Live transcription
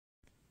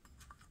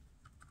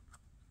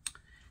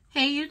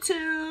Hey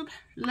YouTube,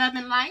 love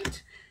and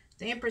light.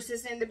 The Empress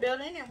is in the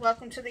building and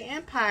welcome to the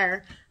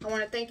Empire. I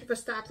want to thank you for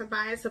stopping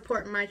by and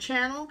supporting my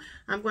channel.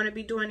 I'm going to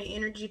be doing an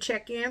energy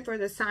check-in for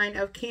the sign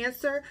of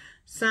Cancer,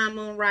 Sun,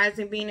 Moon,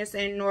 Rising, Venus,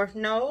 and North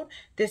Node.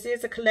 This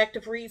is a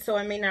collective read, so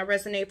it may not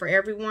resonate for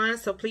everyone.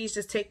 So please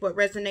just take what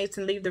resonates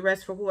and leave the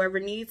rest for whoever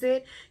needs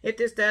it. If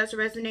this does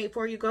resonate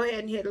for you, go ahead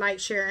and hit like,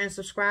 share, and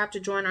subscribe to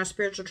join our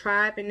spiritual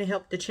tribe and to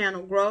help the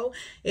channel grow.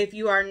 If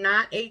you are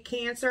not a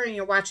Cancer and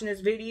you're watching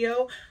this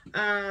video,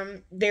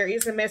 there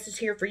is a message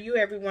here for you.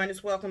 Everyone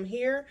is welcome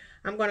here.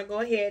 I'm going to go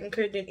ahead and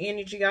clear the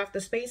energy off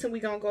the space and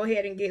we're going to go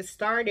ahead and get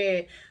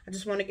started. I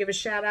just want to give a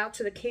shout out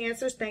to the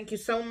Cancers. Thank you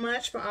so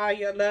much for all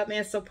your love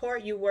and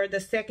support. You were the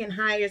second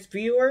highest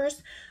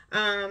viewers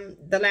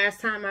the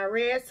last time I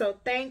read. So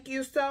thank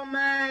you so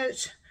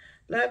much.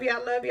 Love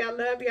y'all, love y'all,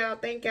 love y'all.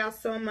 Thank y'all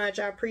so much.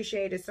 I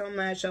appreciate it so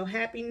much. So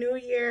happy new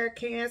year,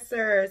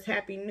 Cancers.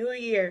 Happy new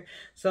year.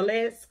 So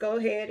let's go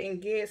ahead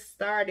and get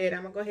started.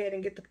 I'm going to go ahead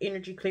and get the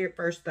energy cleared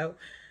first though.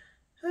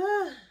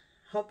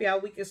 Hope y'all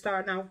week is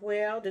starting off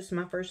well. This is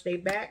my first day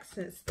back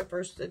since the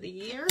first of the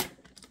year.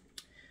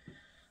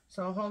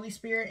 So Holy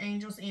Spirit,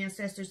 angels,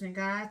 ancestors, and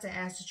guides, I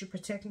ask that you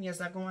protect me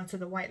as I go into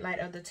the white light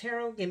of the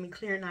tarot. Give me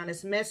clear and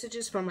honest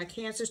messages from my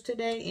Cancers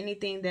today.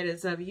 Anything that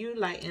is of you,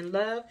 light and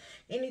love.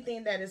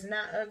 Anything that is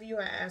not of you,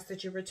 I ask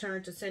that you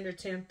return to sender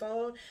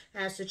tenfold.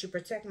 I ask that you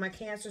protect my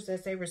Cancers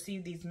as they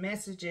receive these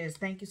messages.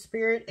 Thank you,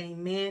 Spirit.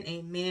 Amen,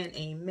 amen,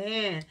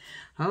 amen.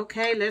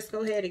 Okay, let's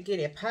go ahead and get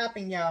it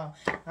popping, y'all.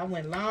 I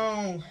went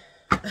long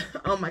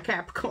on my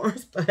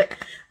Capricorns, but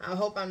I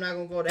hope I'm not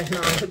gonna go that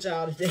long with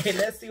y'all today.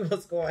 Let's see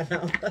what's going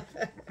on.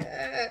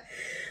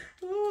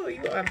 Oh,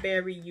 you are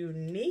very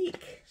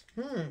unique.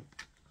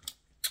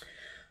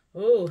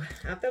 Oh,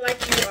 I feel like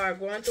you are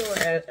going through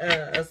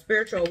a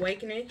spiritual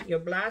awakening. You're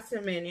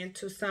blossoming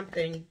into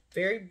something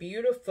very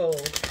beautiful.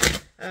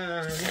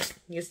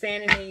 You're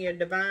standing in your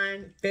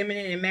divine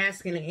feminine and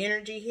masculine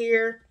energy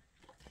here.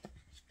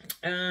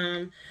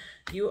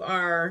 You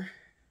are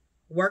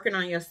working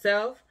on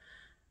yourself,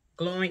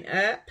 glowing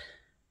up,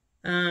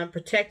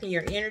 protecting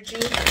your energy,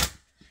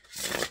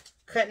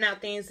 cutting out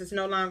things that's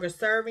no longer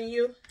serving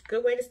you.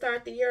 Good way to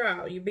start the year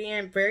out. You're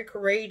being very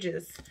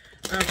courageous,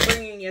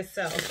 freeing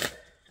yourself,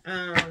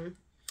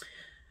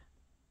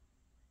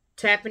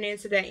 tapping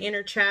into that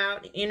inner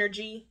child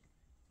energy,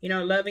 you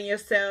know, loving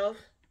yourself,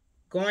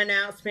 going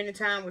out, spending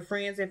time with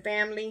friends and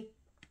family,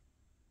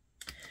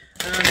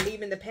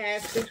 leaving the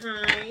past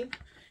behind.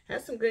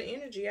 That's some good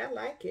energy. I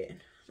like it.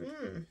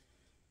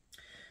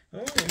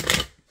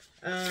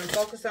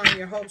 Focus on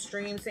your hopes,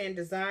 dreams, and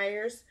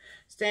desires.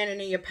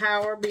 Standing in your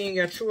power, being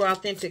your true,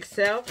 authentic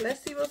self.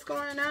 Let's see what's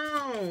going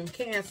on,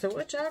 Cancer.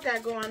 What y'all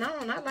got going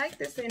on? I like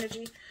this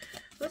energy.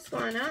 What's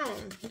going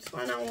on? What's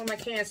going on with my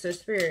Cancer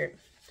spirit?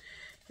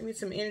 Give me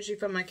some energy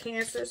for my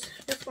Cancers.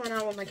 What's going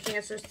on with my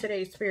Cancers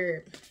today,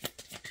 Spirit?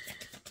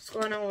 What's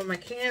going on with my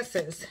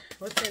Cancers?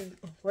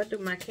 What do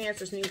my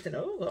Cancers need to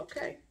know? Oh,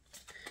 okay.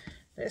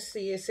 Let's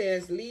see. It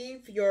says,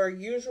 leave your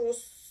usual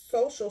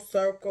social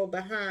circle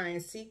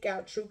behind. Seek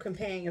out true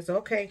companions.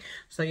 Okay,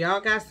 so y'all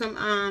got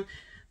some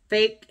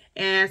fake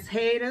ass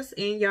haters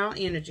in y'all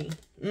energy.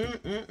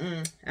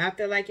 I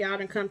feel like y'all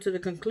done come to the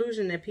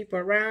conclusion that people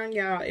around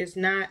y'all is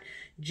not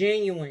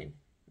genuine.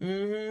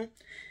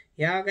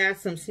 Y'all got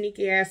some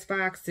sneaky ass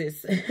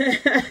foxes.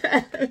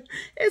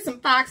 There's some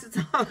foxes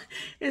on.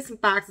 There's some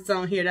foxes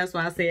on here. That's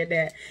why I said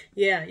that.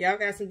 Yeah, y'all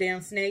got some damn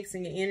snakes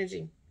in your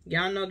energy.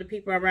 Y'all know the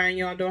people around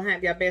y'all don't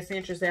have your best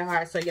interests at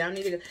heart. So y'all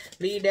need to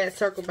leave that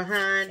circle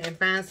behind and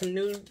find some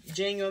new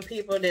genuine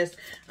people that's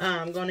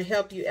going to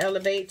help you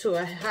elevate to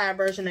a higher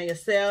version of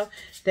yourself.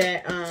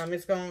 That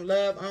is going to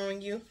love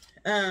on you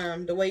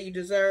the way you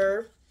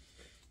deserve.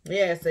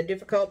 Yes, a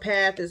difficult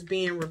path is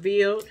being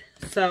revealed.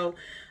 So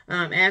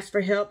ask for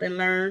help and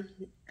learn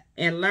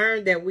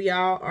that we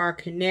all are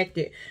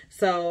connected.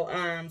 So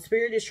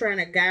Spirit is trying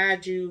to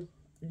guide you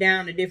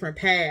down a different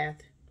path.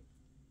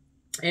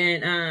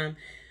 And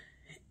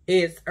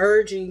is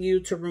urging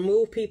you to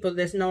remove people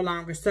that's no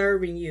longer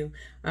serving you,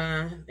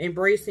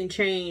 embracing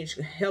change,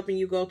 helping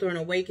you go through an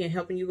awakening,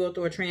 helping you go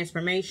through a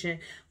transformation.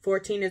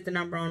 14 is the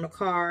number on the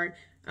card,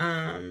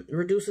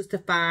 reduces to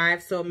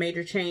 5, so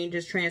major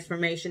changes,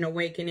 transformation,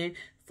 awakening.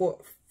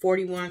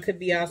 41 could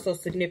be also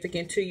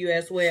significant to you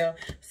as well.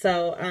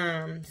 So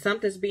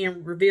something's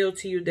being revealed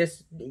to you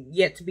that's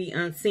yet to be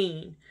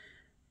unseen.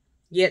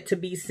 Yet to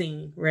be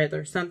seen,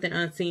 rather. Something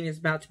unseen is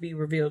about to be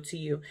revealed to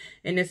you.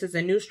 And this is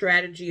a new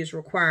strategy is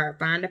required.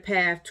 Find a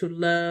path to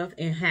love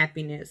and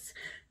happiness.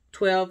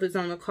 12 is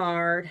on the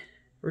card.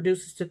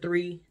 Reduces to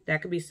 3.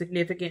 That could be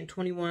significant.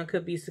 21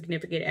 could be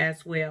significant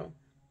as well.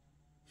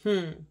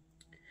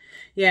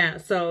 Yeah,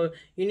 so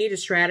you need to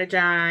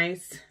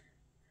strategize.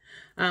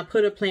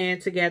 Put a plan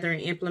together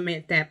and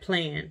implement that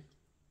plan.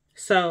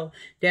 So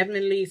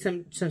definitely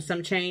some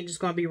change is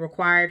going to be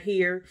required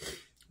here.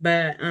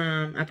 But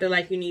I feel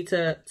like you need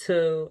to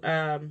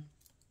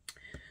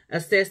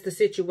assess the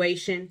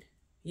situation,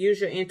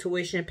 use your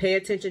intuition, pay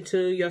attention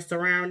to your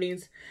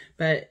surroundings,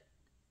 but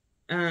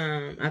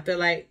I feel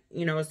like,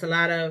 you know, it's a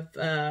lot of,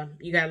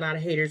 you got a lot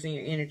of haters in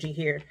your energy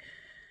here.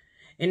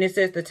 And it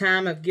says the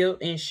time of guilt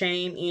and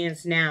shame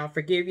ends now.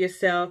 Forgive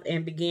yourself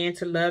and begin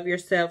to love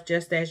yourself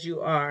just as you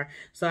are.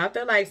 So I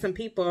feel like some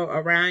people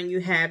around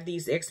you have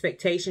these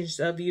expectations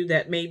of you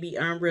that may be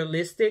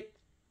unrealistic.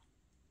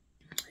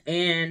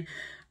 And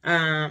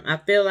I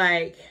feel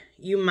like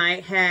you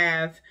might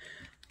have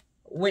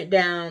went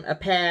down a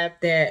path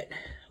that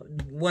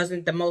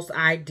wasn't the most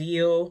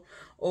ideal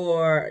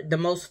or the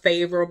most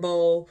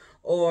favorable,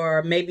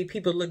 or maybe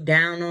people look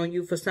down on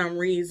you for some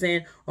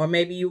reason, or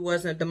maybe you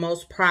wasn't the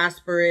most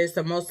prosperous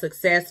or most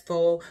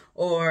successful,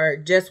 or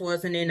just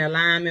wasn't in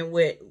alignment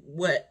with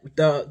what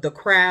the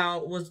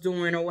crowd was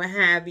doing or what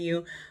have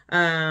you.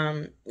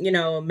 You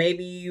know,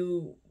 maybe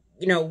you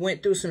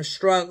went through some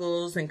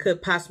struggles and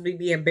could possibly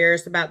be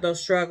embarrassed about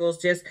those struggles.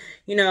 Just,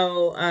 you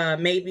know,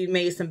 maybe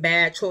made some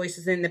bad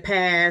choices in the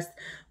past,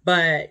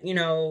 but, you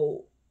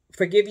know,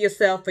 forgive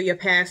yourself for your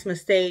past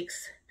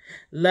mistakes.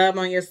 Love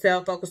on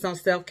yourself. Focus on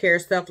self-care,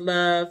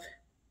 self-love.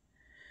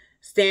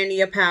 Stand in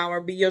your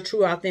power. Be your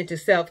true, authentic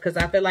self. Because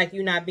I feel like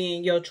you're not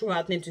being your true,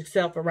 authentic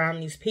self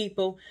around these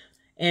people.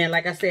 And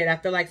like I said, I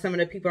feel like some of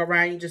the people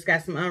around you just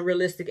got some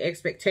unrealistic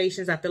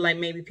expectations. I feel like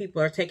maybe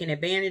people are taking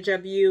advantage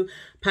of you.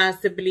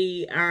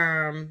 Possibly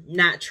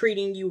not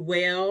treating you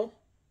well.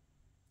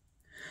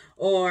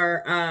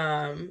 Or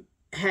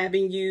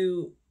having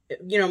you,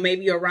 you know,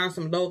 maybe you're around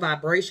some low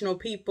vibrational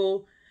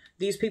people.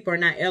 These people are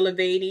not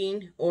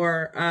elevating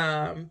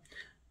or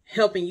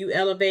helping you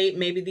elevate.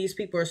 Maybe these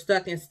people are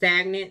stuck and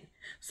stagnant.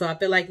 So I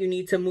feel like you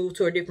need to move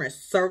to a different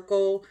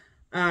circle,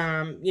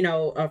 you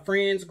know, a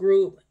friends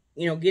group.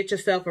 You know, get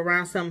yourself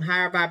around some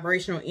higher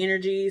vibrational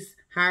energies,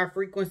 higher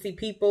frequency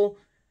people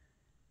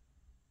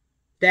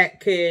that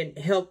could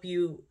help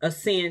you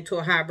ascend to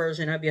a higher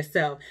version of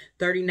yourself.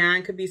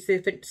 39 could be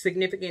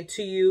significant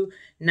to you.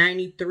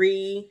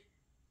 93,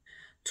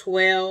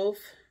 12.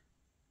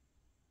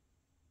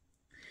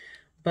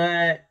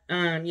 But,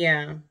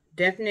 yeah,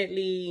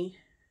 definitely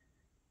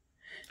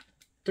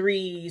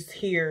 3s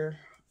here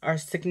are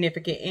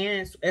significant,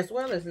 and as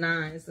well as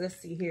 9s. Let's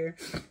see here.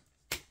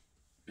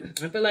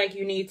 I feel like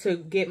you need to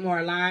get more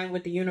aligned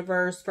with the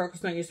universe,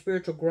 focus on your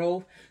spiritual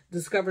growth,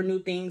 discover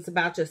new things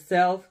about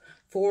yourself,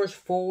 forge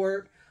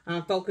forward,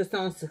 focus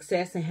on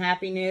success and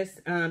happiness,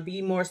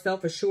 be more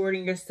self-assured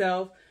in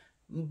yourself,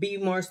 be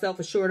more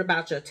self-assured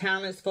about your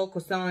talents,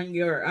 focus on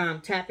your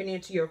tapping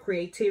into your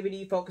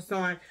creativity, focus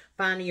on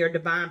finding your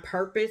divine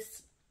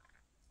purpose.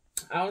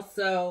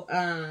 Also,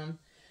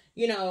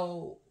 you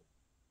know,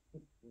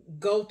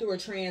 go through a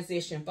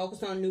transition,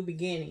 focus on new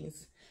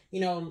beginnings. You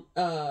know,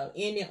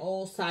 ending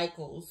old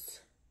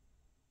cycles.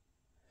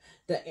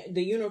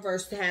 The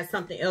universe has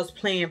something else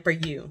planned for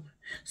you.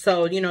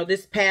 So, you know,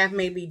 this path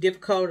may be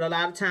difficult. A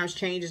lot of times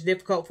change is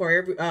difficult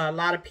for a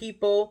lot of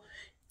people.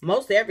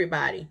 Most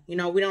everybody. You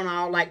know, we don't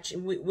all like,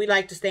 we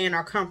like to stay in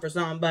our comfort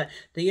zone, but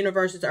the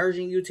universe is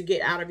urging you to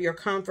get out of your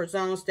comfort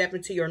zone, step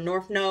into your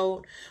north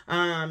node.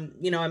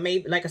 You know, it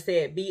may, like I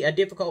said, be a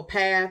difficult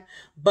path,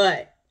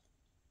 but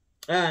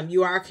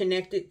you are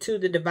connected to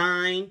the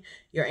divine.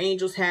 Your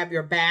angels have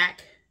your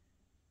back.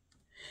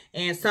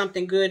 And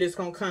something good is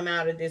going to come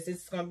out of this.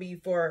 It's going to be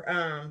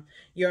for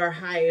your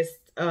highest.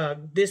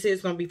 This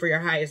is going to be for your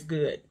highest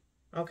good.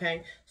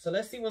 Okay. So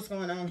let's see what's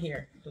going on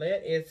here.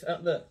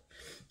 Look.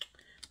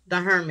 The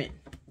Hermit.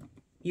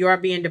 You are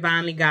being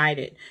divinely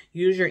guided.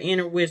 Use your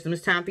inner wisdom.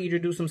 It's time for you to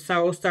do some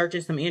soul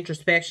searching, some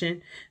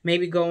introspection.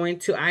 Maybe go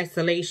into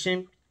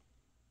isolation.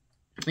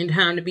 And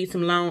time to be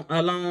some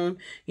alone.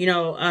 You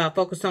know,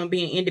 focus on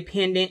being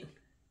independent.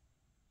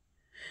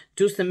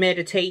 Do some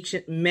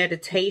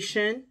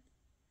meditation.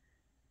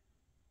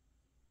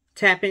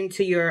 Tap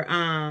into your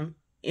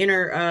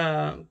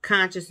inner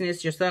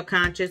consciousness, your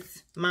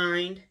subconscious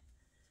mind.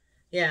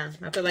 Yeah,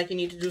 I feel like you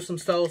need to do some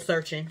soul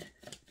searching.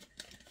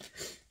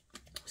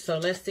 So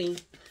let's see.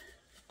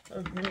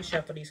 Oh, let me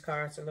shuffle these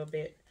cards a little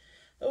bit.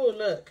 Oh,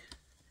 look.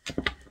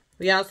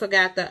 We also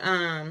got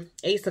the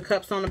Ace of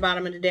Cups on the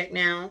bottom of the deck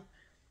now.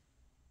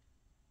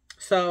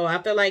 So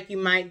I feel like you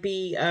might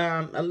be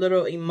a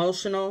little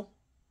emotional.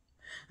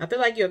 I feel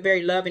like you're a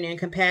very loving and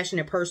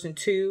compassionate person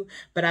too.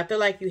 But I feel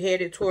like you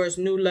headed towards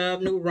new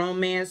love, new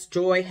romance,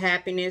 joy,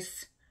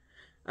 happiness.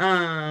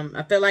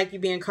 I feel like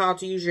you're being called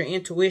to use your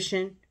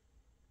intuition.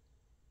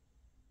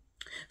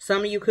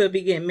 Some of you could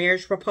be getting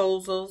marriage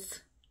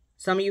proposals.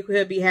 Some of you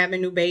could be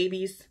having new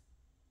babies.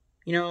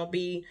 You know,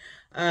 be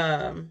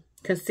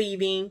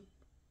conceiving.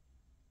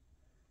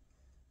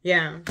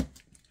 Yeah.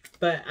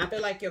 But I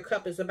feel like your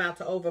cup is about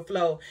to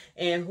overflow.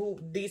 And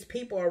these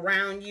people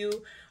around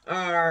you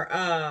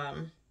are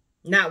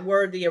not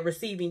worthy of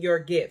receiving your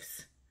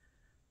gifts.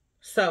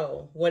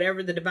 So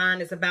whatever the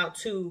divine is about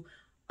to,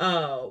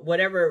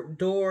 whatever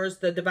doors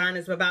the divine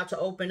is about to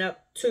open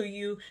up to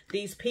you,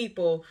 these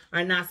people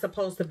are not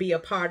supposed to be a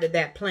part of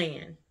that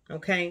plan.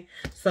 Okay?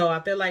 So I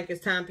feel like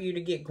it's time for you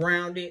to get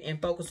grounded and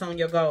focus on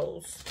your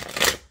goals.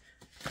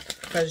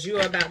 Because you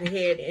are about to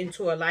head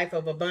into a life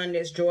of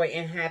abundance, joy,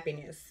 and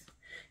happiness.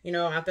 You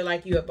know, I feel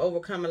like you have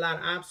overcome a lot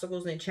of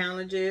obstacles and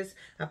challenges.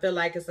 I feel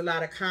like it's a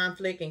lot of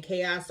conflict and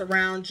chaos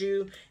around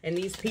you. And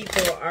these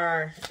people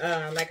are,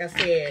 like I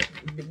said,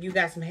 you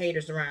got some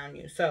haters around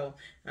you. So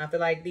I feel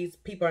like these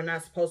people are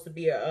not supposed to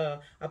be a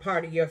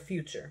part of your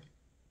future.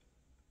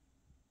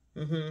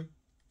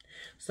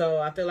 So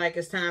I feel like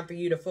it's time for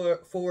you to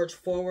forge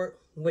forward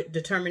with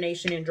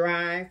determination and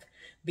drive,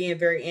 being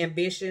very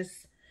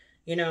ambitious.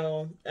 You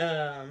know,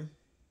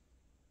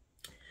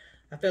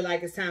 I feel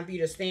like it's time for you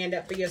to stand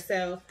up for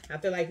yourself. I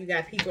feel like you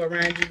got people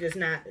around you that's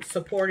not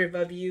supportive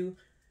of you.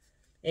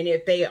 And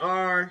if they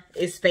are,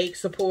 it's fake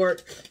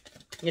support.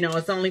 You know,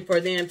 it's only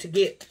for them to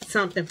get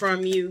something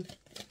from you.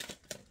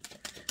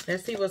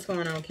 Let's see what's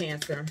going on,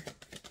 Cancer.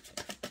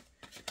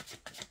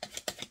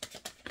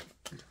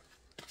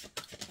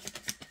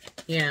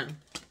 Yeah.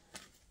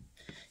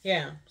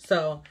 Yeah.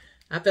 So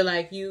I feel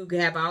like you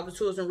have all the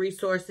tools and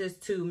resources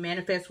to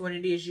manifest what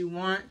it is you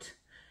want.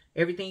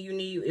 Everything you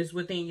need is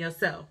within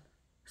yourself.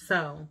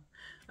 So,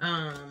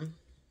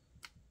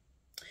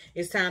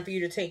 it's time for you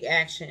to take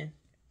action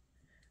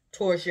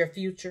towards your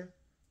future,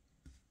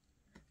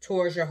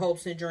 towards your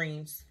hopes and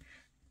dreams,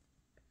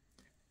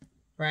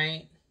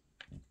 right?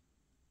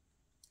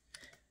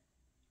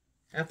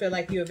 I feel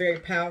like you're a very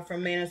powerful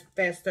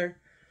manifester.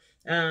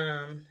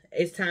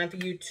 It's time for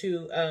you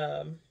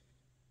to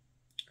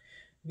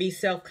be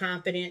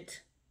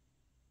self-confident,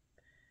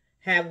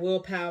 have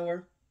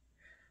willpower,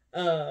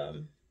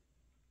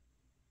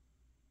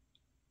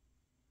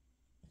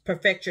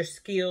 perfect your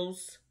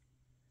skills,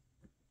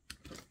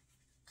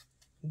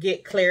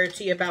 get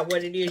clarity about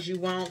what it is you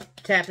want,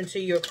 tap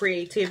into your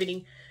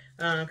creativity,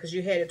 because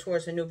you're headed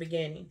towards a new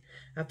beginning.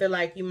 I feel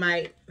like you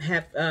might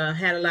have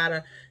had a lot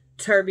of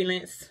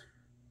turbulence.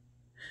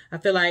 I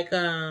feel like,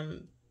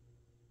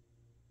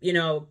 you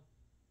know,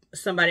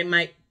 somebody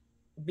might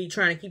be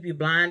trying to keep you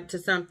blind to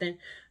something.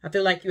 I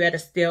feel like you had a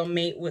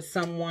stalemate with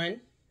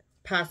someone,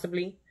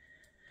 possibly.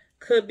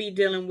 Could be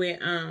dealing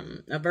with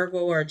a Virgo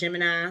or a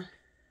Gemini.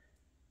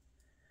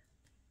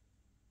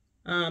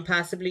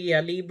 Possibly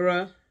a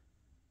Libra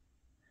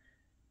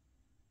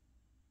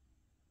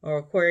or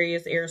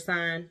Aquarius air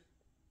sign.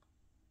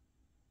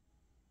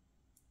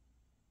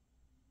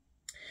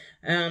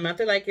 I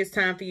feel like it's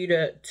time for you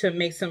to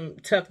make some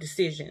tough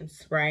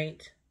decisions,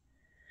 right?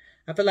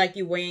 I feel like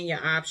you're weighing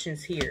your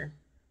options here.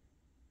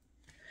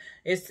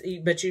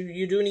 But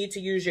you do need to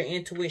use your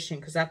intuition,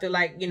 because I feel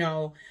like, you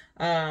know,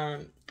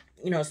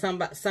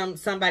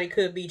 somebody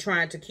could be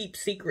trying to keep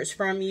secrets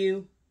from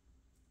you.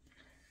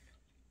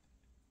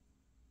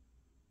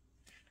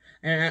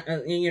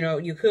 And, you know,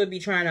 you could be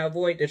trying to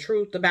avoid the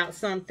truth about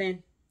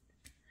something.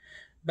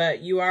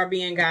 But you are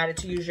being guided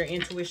to use your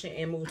intuition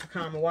and move to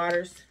calmer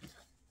waters.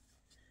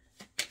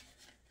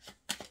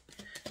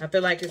 I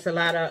feel like it's a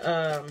lot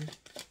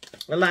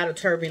of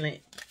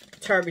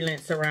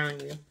turbulence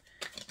around you.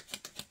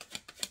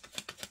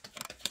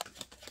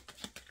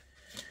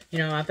 You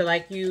know, I feel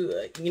like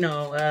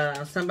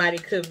somebody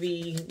could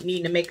be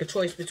needing to make a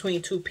choice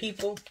between two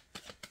people.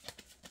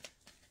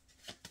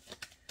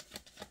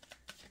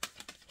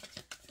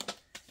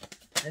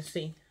 Let's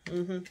see.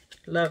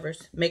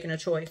 Lovers. Making a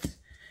choice.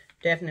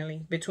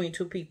 Definitely. Between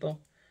two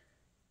people.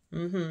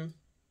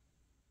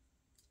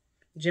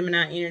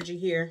 Gemini energy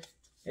here.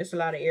 There's a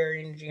lot of air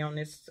energy on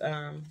this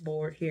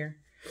board here.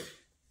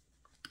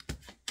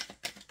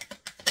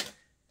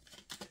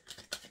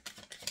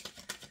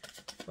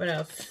 What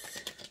else?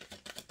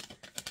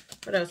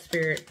 What else,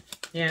 Spirit?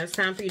 Yeah, it's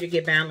time for you to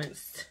get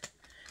balanced.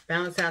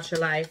 Balance out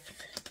your life.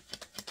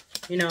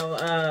 You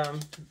know,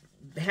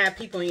 have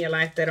people in your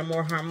life that are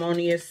more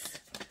harmonious.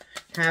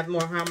 Have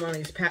more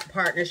harmonious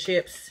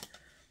partnerships.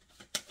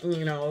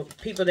 You know,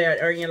 people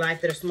that are in your life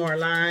that are more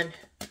aligned.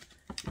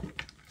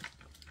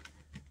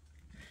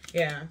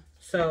 Yeah.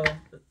 So,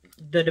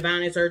 the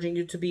divine is urging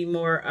you to be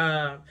more,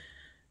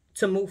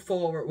 to move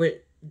forward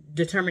with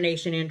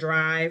determination and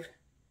drive.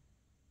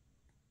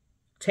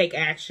 Take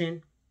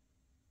action.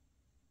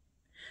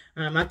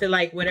 I feel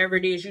like whatever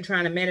it is you're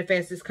trying to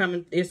manifest is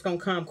coming. It's going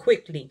to come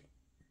quickly.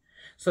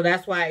 So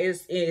that's why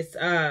it's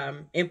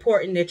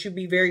important that you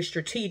be very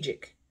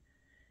strategic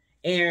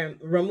and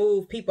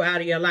remove people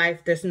out of your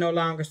life that's no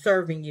longer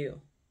serving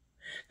you.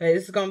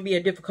 This is going to be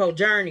a difficult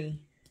journey,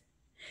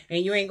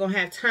 and you ain't going to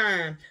have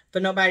time for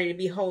nobody to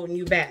be holding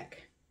you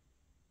back.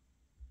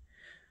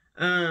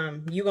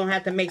 You're going to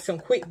have to make some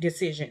quick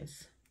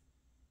decisions.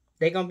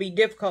 They're going to be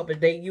difficult,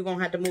 but you're going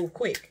to have to move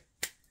quick.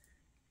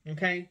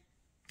 Okay?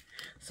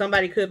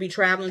 Somebody could be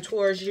traveling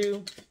towards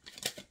you,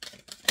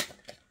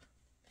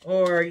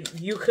 or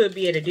you could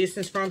be at a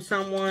distance from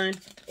someone,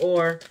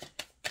 or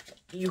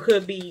you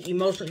could be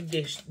emotionally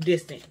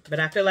distant. But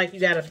I feel like you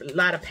got a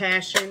lot of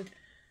passion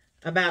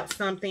about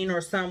something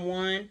or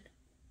someone.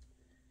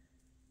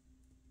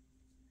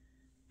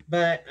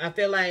 But I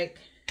feel like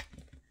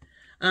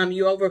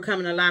you're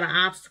overcoming a lot of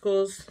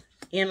obstacles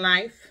in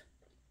life.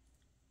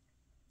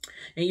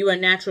 And you're a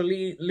natural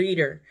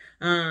leader.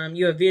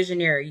 You're a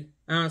visionary.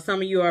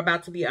 Some of you are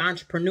about to be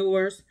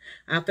entrepreneurs.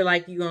 I feel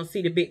like you're going to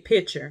see the big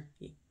picture.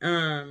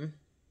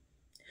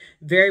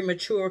 very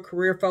mature,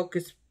 career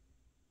focused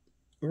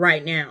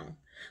right now.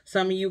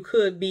 Some of you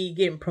could be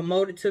getting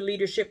promoted to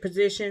leadership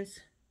positions.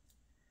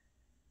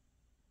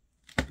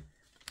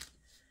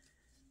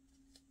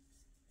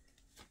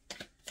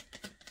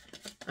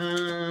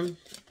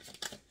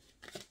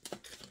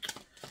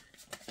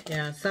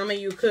 Yeah, some of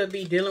you could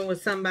be dealing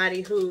with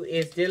somebody who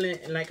is dealing,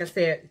 like I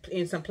said,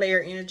 in some player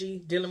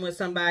energy, dealing with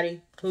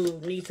somebody who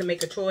needs to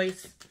make a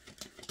choice.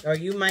 Or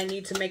you might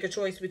need to make a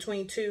choice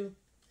between two.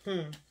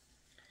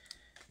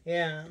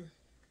 Yeah.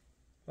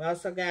 We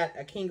also got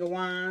a King of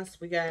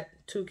Wands. We got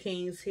two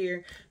kings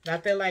here. But I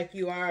feel like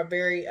you are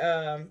very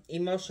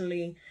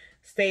emotionally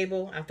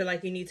stable. I feel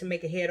like you need to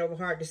make a head over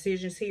heart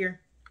decisions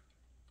here.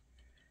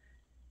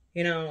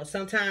 You know,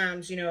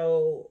 sometimes, you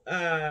know,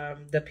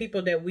 the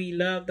people that we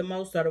love the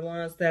most are the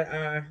ones that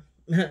are,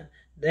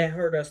 that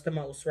hurt us the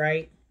most,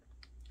 right?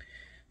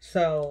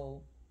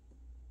 So,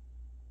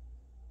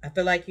 I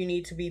feel like you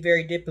need to be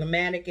very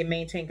diplomatic and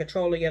maintain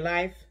control of your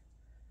life.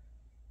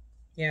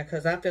 Yeah,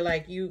 because I feel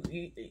like you,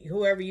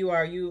 whoever you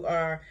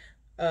are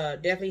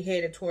definitely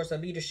headed towards a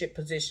leadership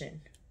position.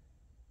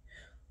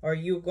 Or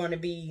you're going to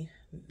be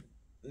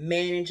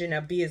managing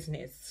a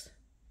business.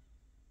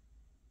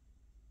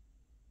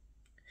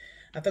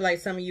 I feel like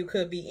some of you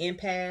could be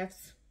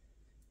empaths.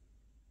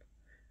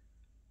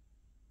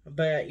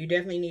 But you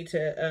definitely need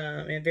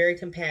to, and very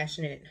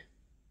compassionate.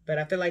 But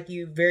I feel like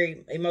you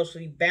very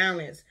emotionally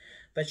balanced.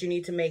 But you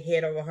need to make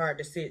head over heart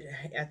decision.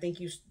 I think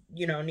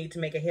you know, need to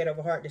make a head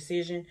over heart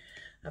decision.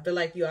 I feel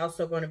like you're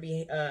also going to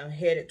be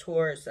headed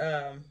towards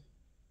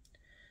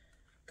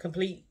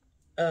complete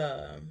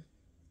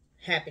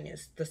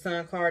happiness. The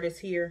Sun card is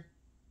here.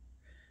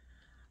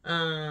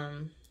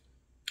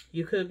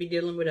 You could be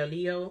dealing with a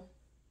Leo.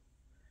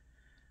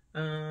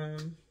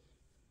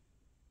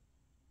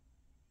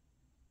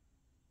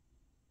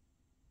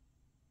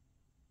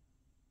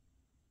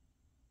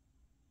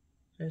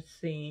 Let's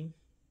see.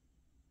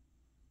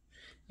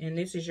 And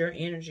this is your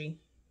energy.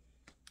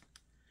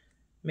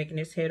 Making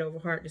this head over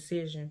heart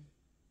decision.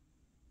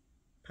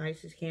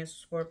 Pisces, Cancer,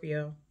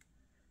 Scorpio.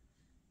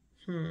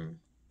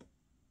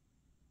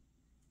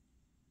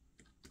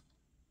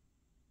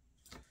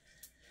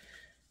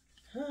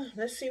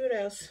 Let's see what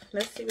else.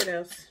 Let's see what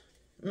else.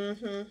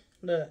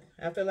 Look,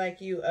 I feel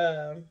like you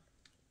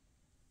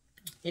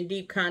in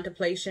deep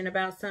contemplation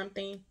about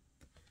something.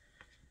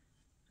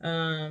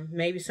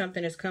 Maybe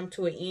something has come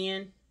to an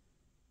end.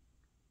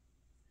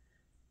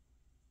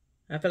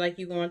 I feel like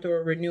you're going through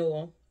a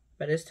renewal.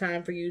 But it's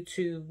time for you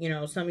to, you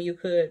know, some of you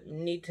could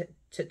need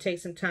to take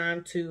some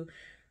time to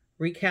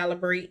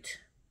recalibrate.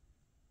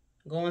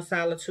 Go in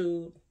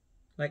solitude.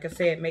 Like I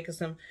said, making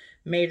some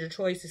major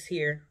choices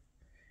here.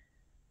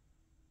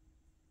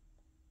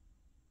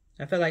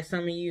 I feel like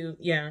some of you,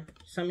 yeah,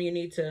 some of you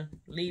need to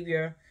leave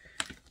your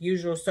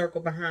usual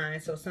circle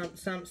behind. So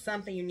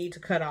something you need to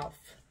cut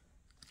off.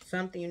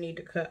 Something you need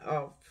to cut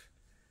off.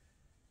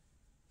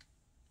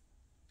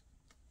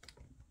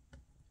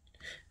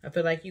 I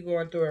feel like you're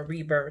going through a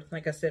rebirth.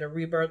 Like I said, a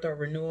rebirth or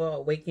renewal,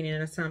 awakening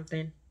or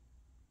something.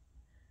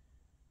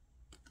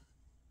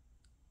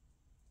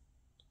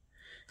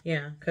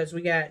 Yeah, because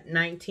we got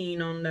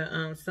 19 on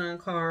the Sun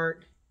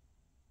card.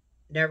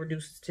 That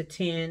reduces to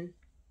 10.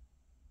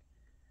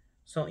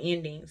 So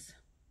endings.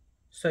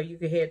 So you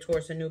can head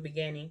towards a new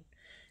beginning.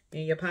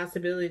 And your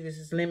possibilities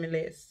is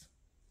limitless.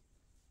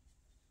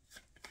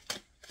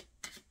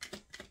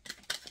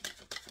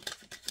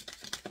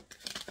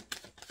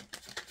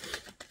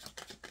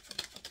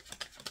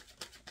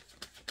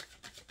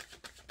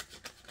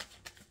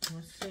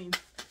 Let's see.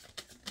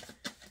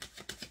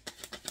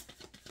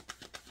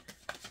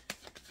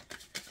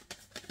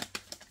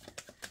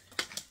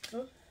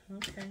 Oh,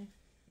 okay.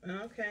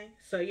 Okay.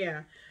 So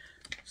yeah.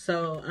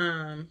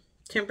 So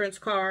Temperance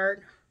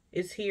card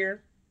is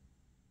here.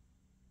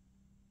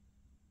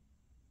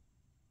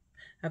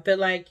 I feel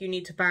like you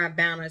need to find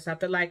balance. I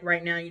feel like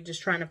right now you're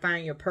just trying to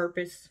find your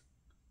purpose.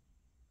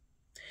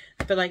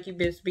 I feel like you've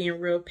been being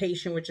real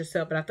patient with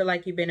yourself, but I feel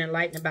like you've been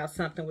enlightened about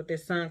something with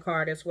this Sun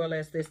card as well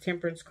as this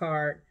Temperance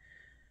card.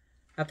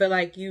 I feel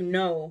like you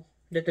know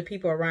that the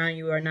people around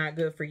you are not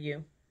good for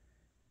you.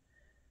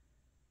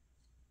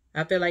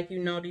 I feel like you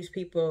know these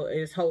people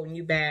is holding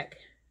you back.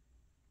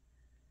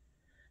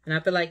 And I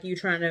feel like you're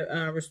trying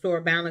to restore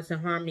balance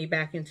and harmony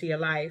back into your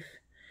life.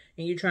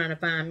 And you're trying to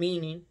find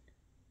meaning.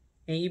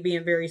 And you're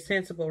being very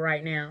sensible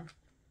right now.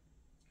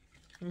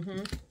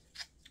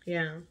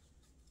 Yeah.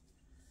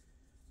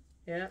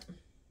 Yep.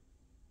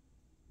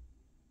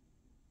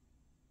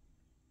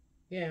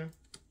 Yeah.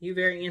 You're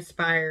very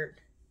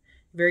inspired.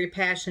 Very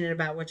passionate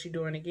about what you're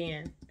doing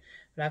again.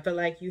 But I feel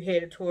like you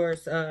headed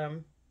towards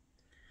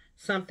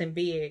something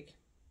big.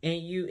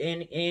 And you're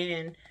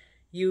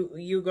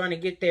going to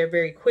get there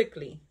very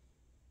quickly.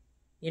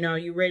 You know,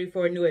 you're ready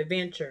for a new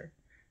adventure.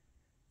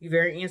 You're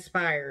very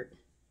inspired.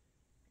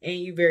 And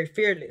you're very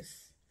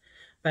fearless.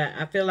 But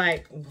I feel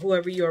like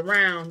whoever you're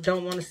around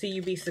don't want to see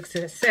you be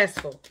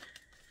successful.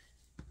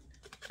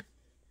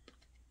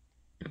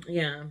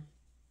 Yeah.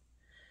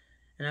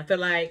 And I feel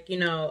like, you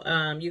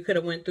know, you could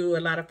have went through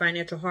a lot of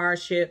financial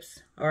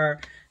hardships,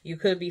 or you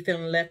could be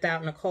feeling left out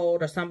in the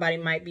cold, or somebody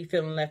might be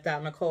feeling left out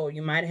in the cold.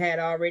 You might have had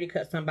already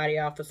cut somebody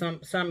off for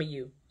some of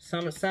you.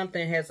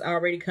 Something has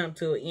already come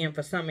to an end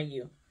for some of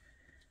you.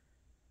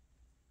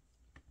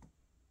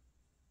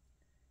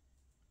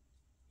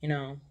 You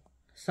know,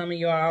 some of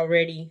you are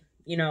already,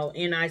 you know,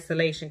 in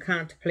isolation,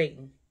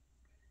 contemplating.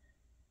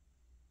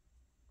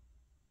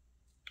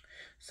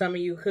 Some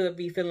of you could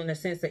be feeling a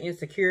sense of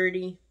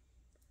insecurity,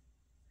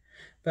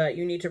 but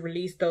you need to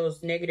release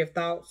those negative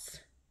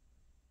thoughts.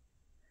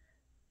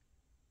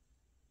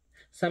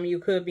 Some of you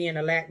could be in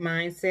a lack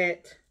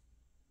mindset.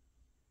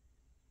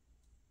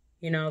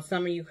 You know,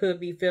 some of you could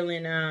be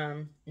feeling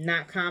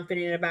not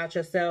confident about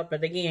yourself.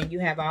 But again,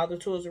 you have all the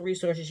tools and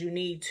resources you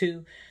need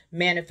to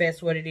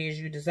manifest what it is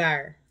you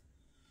desire.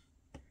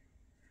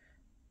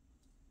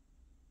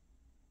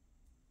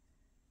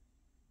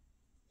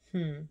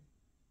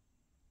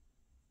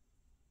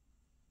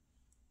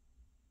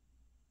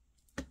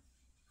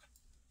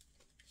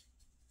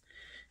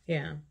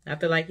 Yeah, I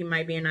feel like you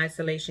might be in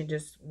isolation,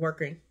 just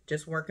working,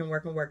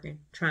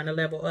 trying to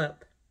level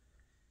up.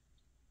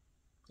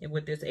 And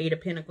with this Eight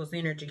of Pentacles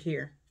energy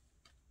here.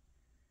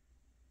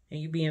 And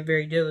you being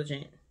very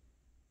diligent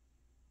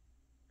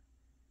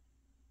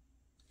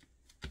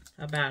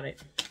about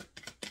it.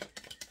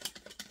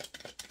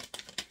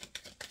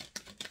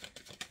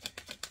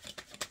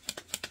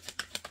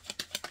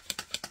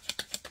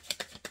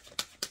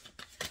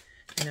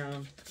 You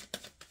know,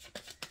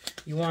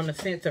 you want a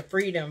sense of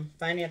freedom,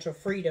 financial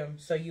freedom,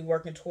 so you're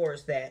working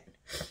towards that.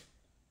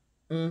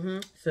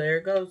 So there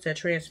it goes, that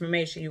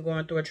transformation. You're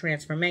going through a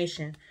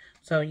transformation.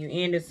 So you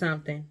ended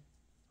something,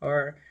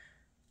 or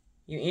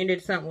you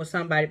ended something with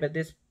somebody, but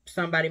this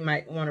somebody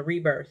might want a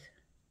rebirth.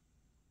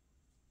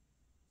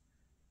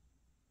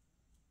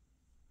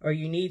 Or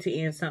you need to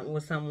end something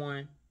with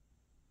someone.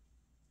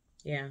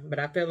 Yeah, but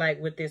I feel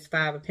like with this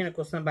Five of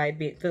Pentacles,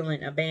 somebody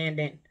feeling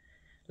abandoned,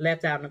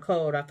 left out in the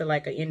cold. I feel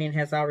like an ending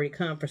has already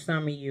come for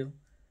some of you.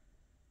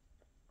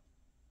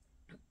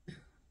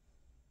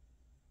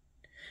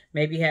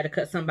 Maybe you had to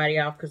cut somebody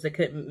off because they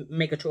couldn't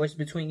make a choice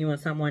between you and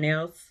someone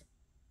else.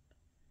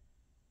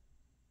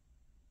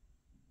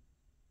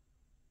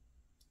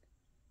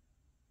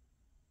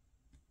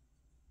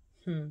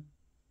 Okay,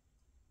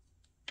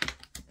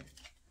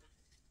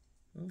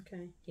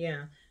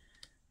 yeah.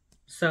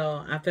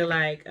 So I feel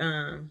like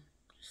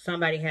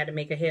somebody had to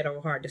make a head over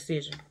heart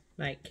decision.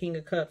 Like King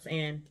of Cups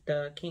and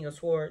the King of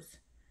Swords.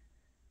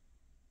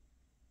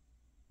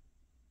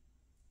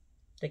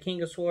 The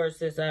King of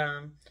Swords is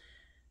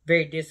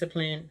very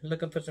disciplined,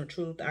 looking for some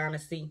truth,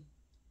 honesty.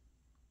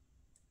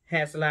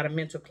 Has a lot of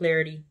mental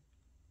clarity.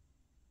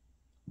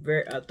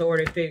 Very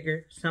authoritative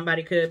figure.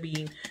 Somebody could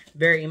be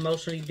very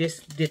emotionally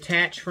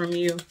detached from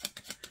you.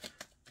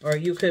 Or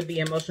you could be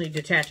emotionally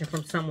detaching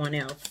from someone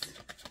else.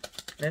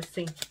 Let's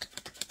see.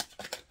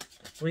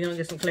 We're going to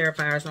get some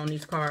clarifiers on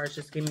these cards.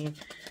 Just give me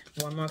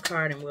one more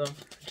card and we'll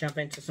jump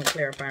into some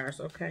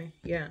clarifiers. Okay,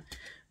 yeah.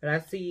 But I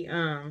see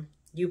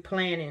you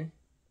planning,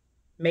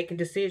 making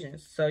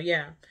decisions. So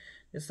yeah,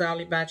 it's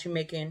all about you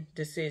making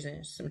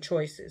decisions, some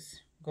choices,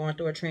 going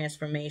through a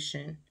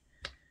transformation.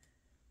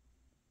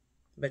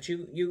 But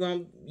you're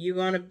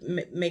gonna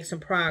make some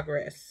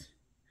progress.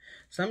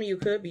 Some of you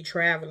could be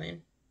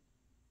traveling,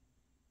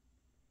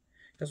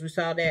 because we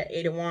saw that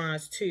Eight of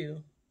Wands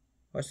too.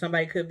 Or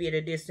somebody could be at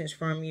a distance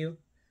from you.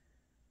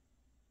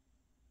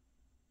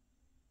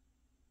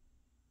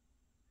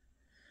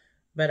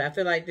 But I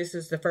feel like this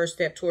is the first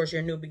step towards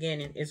your new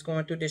beginning. It's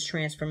going through this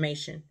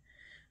transformation.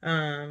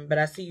 But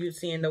I see you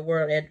seeing the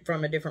world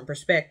from a different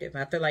perspective.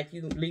 I feel like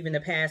you leaving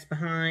the past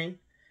behind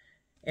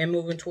and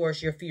moving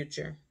towards your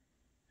future.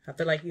 I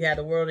feel like you have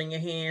the world in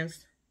your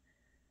hands.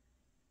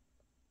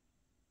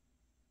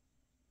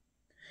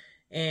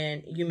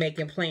 And you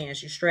making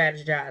plans. You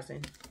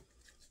strategizing.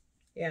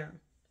 Yeah.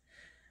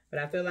 But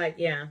I feel like,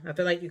 yeah, I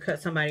feel like you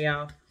cut somebody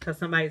off because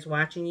somebody's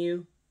watching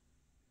you.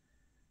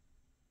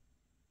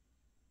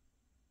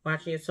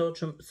 Watching your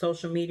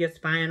social media,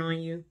 spying on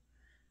you.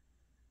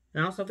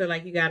 And I also feel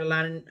like you got a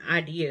lot of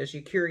ideas.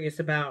 You're curious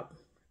about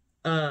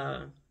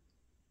a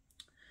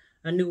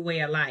new way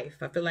of life.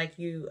 I feel like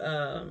you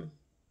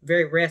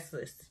very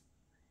restless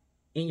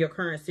in your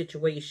current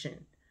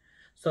situation.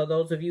 So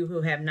those of you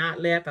who have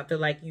not left, I feel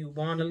like you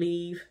want to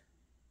leave.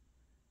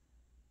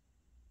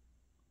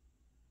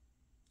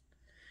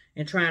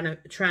 And trying to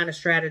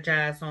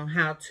strategize on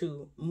how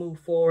to move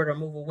forward or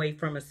move away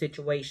from a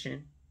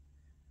situation.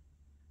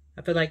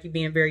 I feel like you're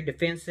being very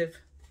defensive.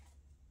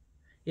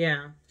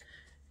 Yeah.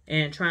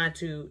 And try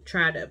to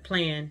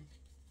plan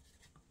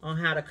on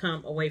how to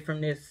come away from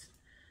this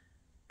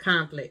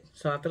conflict.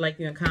 So I feel like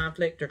you're in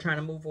conflict or trying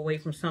to move away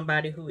from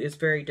somebody who is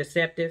very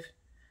deceptive.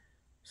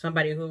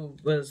 Somebody who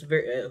was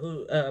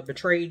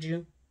betrayed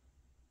you.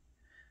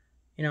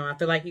 You know, I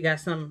feel like you got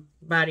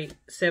somebody,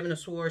 Seven of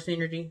Swords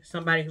energy.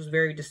 Somebody who's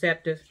very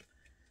deceptive.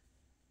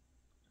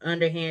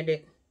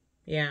 Underhanded.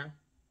 Yeah.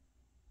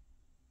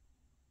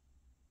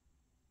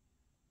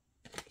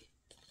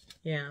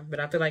 Yeah, but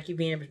I feel like you're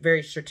being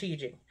very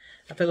strategic.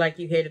 I feel like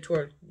you headed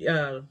toward,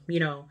 you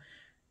know,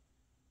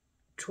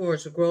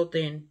 towards growth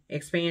and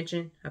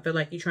expansion. I feel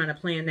like you're trying to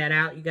plan that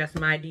out. You got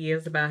some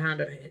ideas about how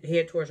to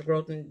head towards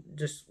growth and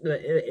just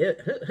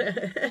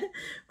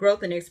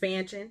growth and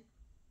expansion.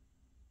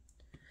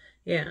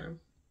 Yeah.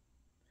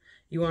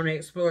 You want to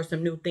explore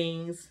some new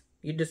things.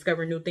 You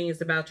discover new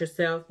things about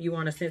yourself. You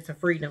want a sense of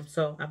freedom.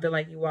 So I feel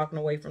like you're walking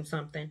away from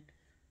something.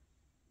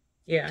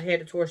 Yeah,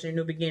 headed towards your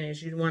new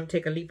beginnings. You want to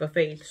take a leap of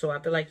faith. So I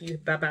feel like you're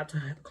about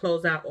to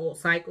close out old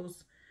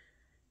cycles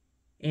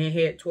and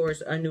head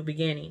towards a new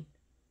beginning.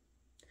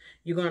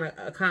 You're going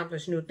to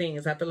accomplish new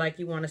things. I feel like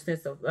you want a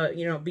sense of,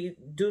 you know,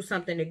 do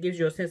something that gives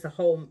you a sense of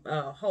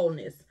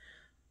wholeness,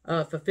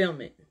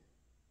 fulfillment.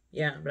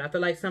 Yeah, but I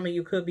feel like some of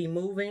you could be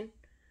moving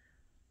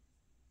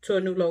to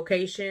a new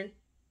location,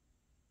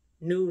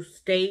 new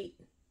state,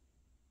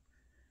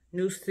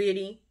 new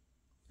city.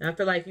 I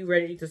feel like you're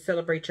ready to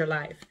celebrate your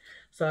life.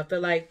 So I feel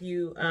like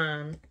you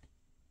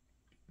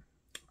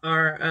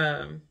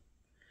are,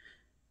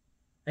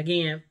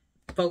 again,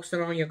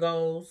 focusing on your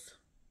goals,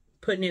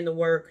 putting in the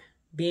work,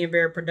 being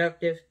very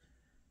productive.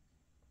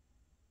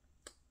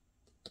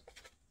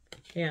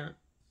 Yeah.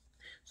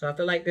 So I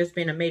feel like there's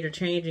been a major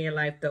change in your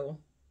life, though.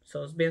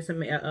 So it's been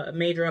some a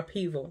major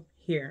upheaval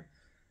here.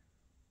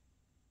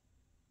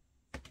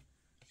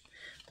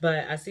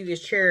 But I see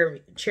this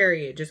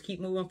chariot. Just keep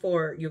moving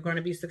forward. You're going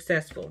to be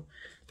successful.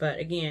 But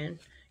again,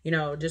 you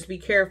know, just be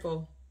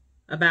careful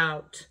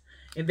about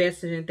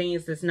investing in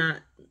things that's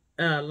not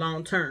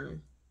long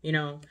term. You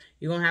know,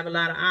 you're going to have a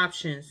lot of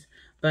options.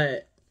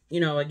 But, you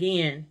know,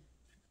 again,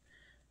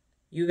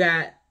 you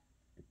got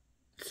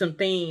some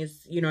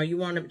things, you know, you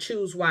want to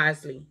choose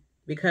wisely,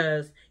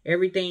 because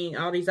everything,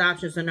 all these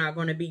options are not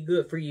going to be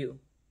good for you.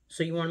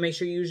 So you want to make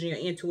sure you're using your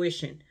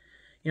intuition,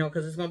 you know,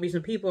 because there's going to be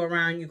some people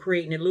around you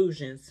creating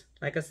illusions.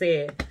 Like I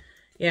said,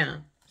 yeah,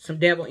 some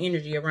devil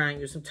energy around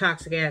you, some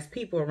toxic ass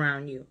people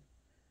around you.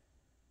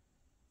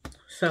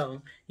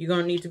 So you're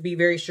going to need to be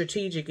very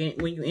strategic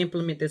when you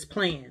implement this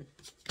plan.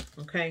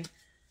 Okay.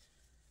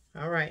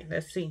 All right.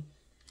 Let's see.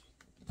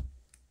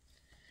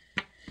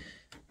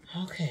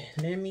 Okay,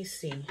 let me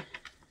see.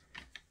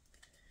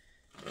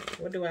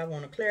 What do I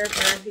want to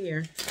clarify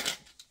here?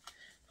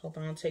 Hope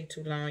I don't take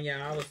too long,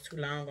 y'all. I was too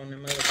long on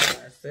them other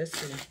cards. Let's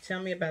see.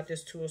 Tell me about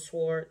this Two of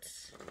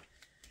Swords.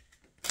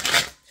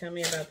 Tell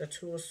me about the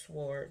Two of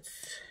Swords.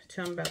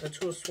 Tell me about the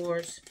Two of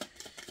Swords.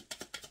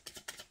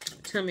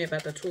 Tell me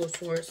about the Two of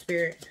Swords,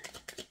 Spirit.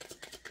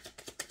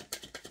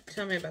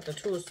 Tell me about the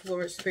Two of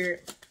Swords,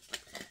 Spirit.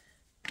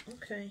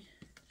 Okay.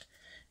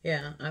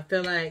 Yeah, I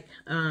feel like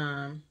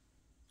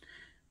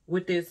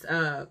with this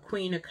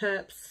Queen of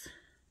Cups,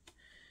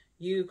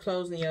 you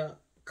closing your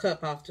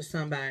cup off to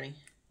somebody.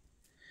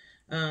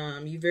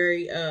 You're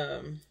very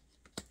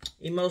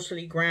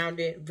emotionally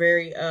grounded,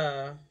 very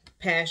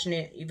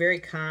passionate, you're very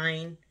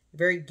kind,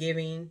 very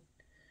giving,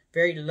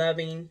 very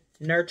loving,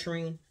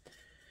 nurturing.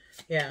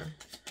 Yeah.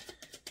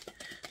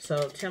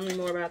 So tell me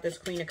more about this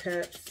Queen of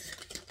Cups.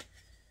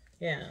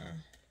 Yeah.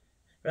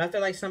 But I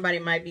feel like somebody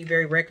might be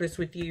very reckless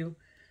with you,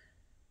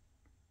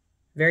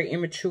 very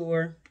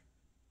immature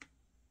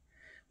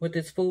with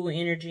this Fool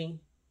energy.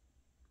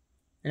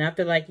 And I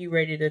feel like you're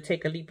ready to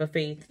take a leap of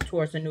faith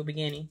towards a new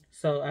beginning.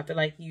 So I feel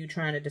like you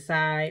trying to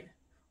decide,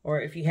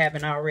 or if you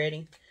haven't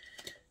already.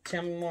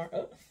 Tell me more.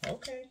 Oh,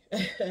 okay.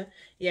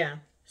 Yeah,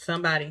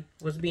 somebody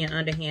was being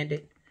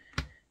underhanded.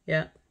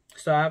 Yeah.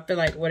 So I feel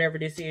like whatever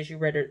this is, you're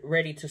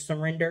ready to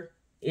surrender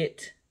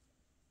it,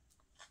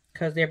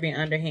 because they're being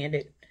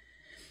underhanded.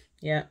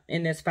 Yeah.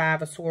 In this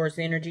Five of Swords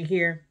energy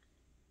here.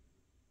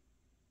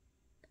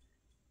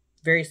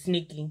 Very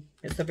sneaky.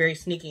 It's a very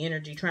sneaky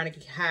energy, trying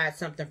to hide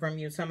something from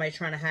you. Somebody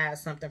trying to hide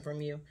something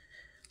from you.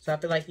 So I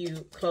feel like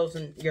you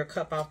closing your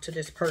cup off to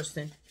this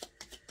person.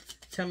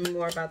 Tell me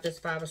more about this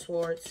Five of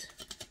Swords.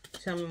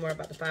 Tell me more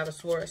about the Five of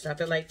Swords. I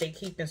feel like they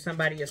keeping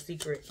somebody a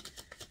secret.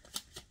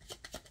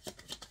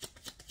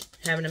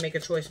 Having to make a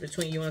choice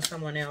between you and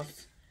someone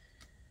else.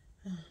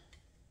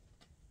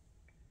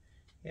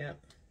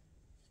 Yep.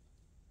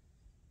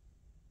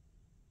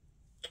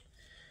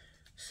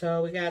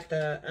 So we got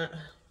the...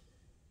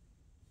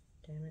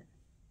 damn it.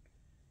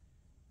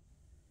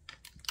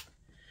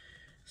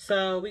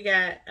 So we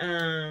got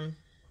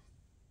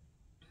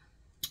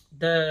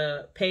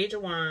the Page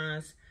of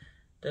Wands,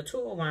 the Two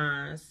of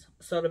Wands.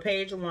 So the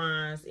Page of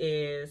Wands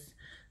is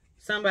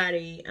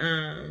somebody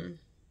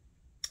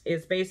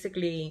is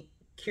basically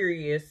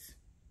curious,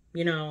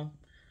 you know,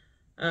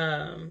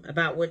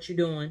 about what you're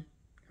doing,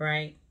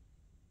 right?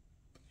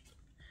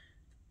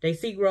 They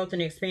see growth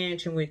and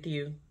expansion with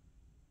you.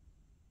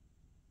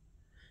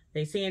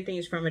 They seeing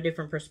things from a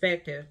different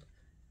perspective.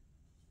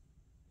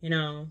 You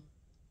know,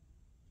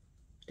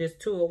 this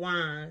Two of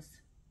Wands.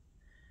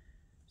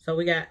 So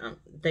we got,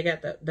 they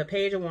got the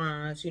Page of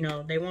Wands. You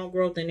know, they want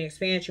growth and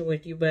expansion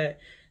with you, but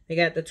they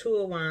got the Two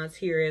of Wands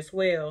here as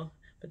well.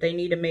 But they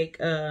need to make,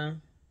 they're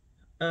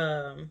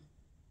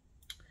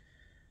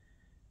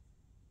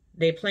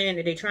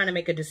trying to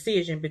make a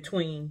decision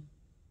between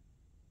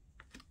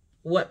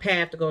what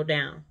path to go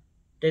down.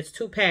 There's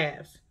two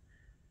paths.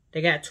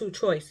 They got two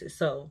choices.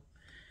 So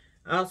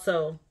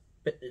also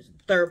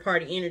third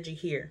party energy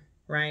here,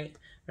 right?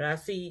 But I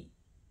see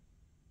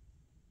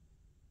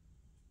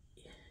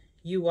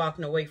you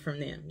walking away from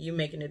them. You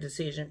making a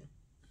decision,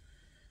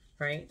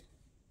 right?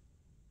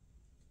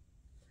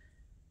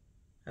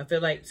 I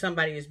feel like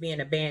somebody is being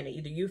abandoned.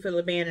 Either you feel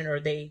abandoned or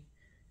they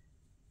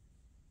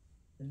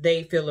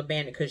feel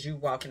abandoned because you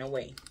walking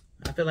away.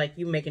 I feel like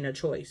you making a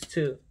choice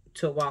to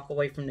walk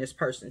away from this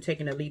person,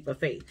 taking a leap of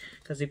faith.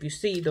 Because if you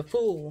see, the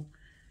Fool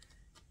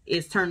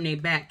is turning their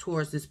back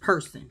towards this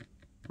person,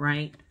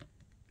 right?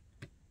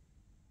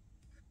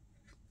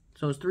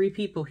 So it's 3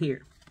 people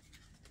here.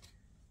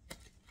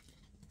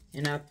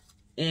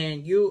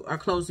 And you are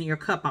closing your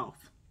cup off.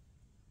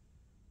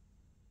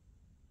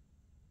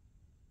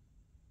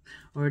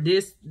 Or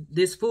this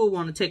Fool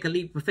want to take a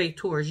leap of faith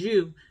towards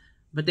you,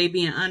 but they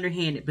being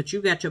underhanded. But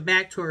you got your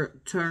back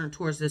turned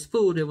towards this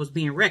Fool that was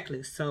being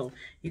reckless. So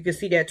you can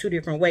see that 2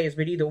 different ways.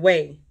 But either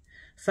way,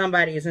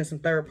 somebody is in some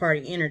third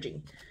party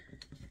energy.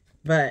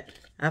 But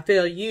I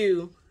feel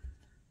you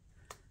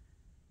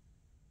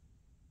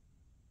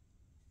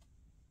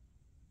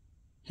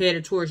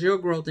headed towards your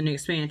growth and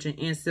expansion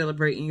and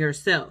celebrating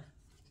yourself.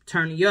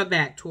 Turning your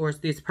back towards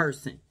this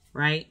person,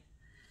 right?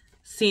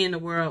 Seeing the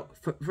world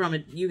from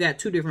it. You got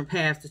 2 different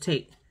paths to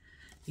take.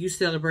 You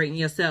celebrating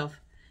yourself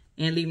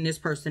and leaving this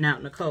person out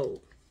in the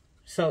cold.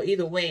 So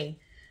either way,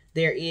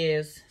 there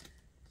is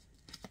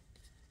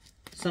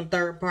some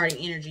third party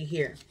energy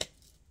here.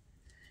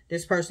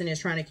 This person is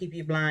trying to keep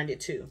you blinded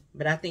too.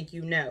 But I think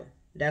you know.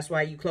 That's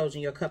why you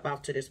closing your cup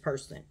off to this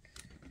person.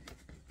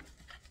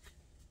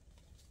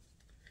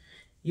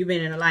 You've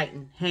been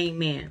enlightened.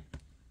 Hangman.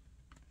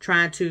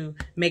 Trying to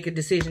make a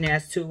decision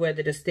as to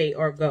whether to stay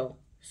or go.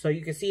 So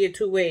you can see it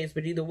 2 ways.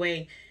 But either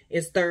way,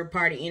 it's third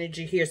party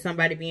energy here.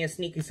 Somebody being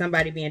sneaky.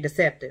 Somebody being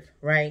deceptive.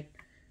 Right?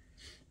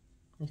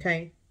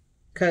 Okay?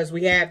 Because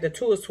we have the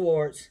 2 of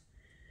Swords.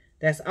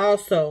 That's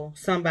also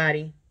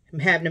somebody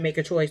having to make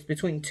a choice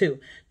between 2.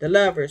 The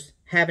Lovers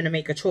having to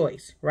make a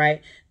choice.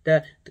 Right?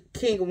 The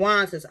King of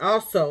Wands is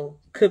also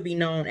could be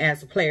known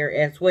as a player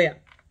as well.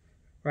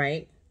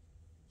 Right?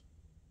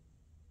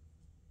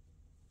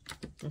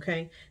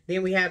 Okay,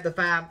 then we have the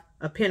 5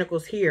 of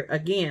Pentacles here.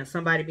 Again,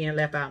 somebody being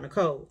left out in the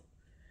cold.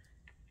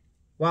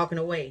 Walking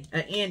away.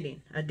 An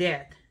ending. A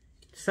death.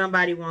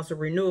 Somebody wants a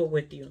renewal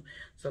with you.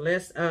 So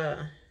let's,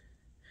 tell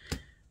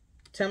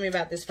me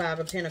about this 5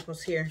 of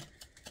Pentacles here.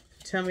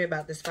 Tell me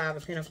about this 5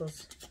 of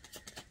Pentacles.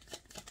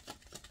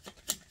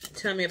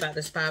 Tell me about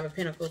this 5 of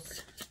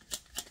Pentacles.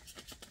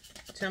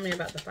 Tell me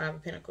about the 5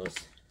 of Pentacles.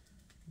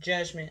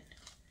 Judgment.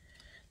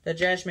 The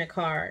Judgment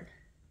card.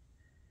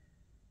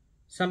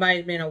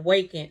 Somebody's been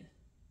awakened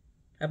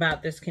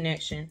about this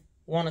connection.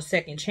 Want a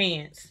second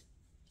chance.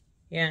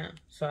 Yeah.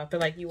 So I feel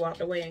like you walked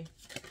away.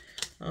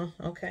 Oh,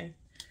 okay.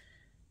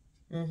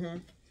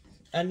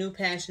 A new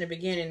passionate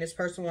beginning. This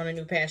person wants a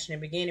new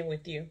passionate beginning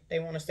with you. They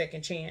want a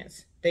second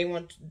chance. They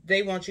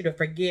want you to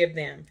forgive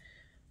them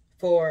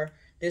for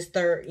this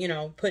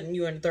putting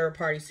you in a third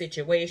party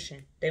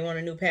situation. They want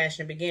a new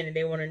passionate beginning.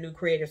 They want a new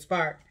creative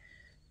spark.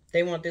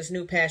 They want this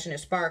new passionate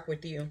spark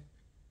with you.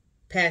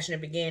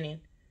 Passionate beginning.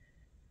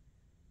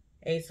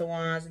 Ace of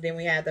Wands. And then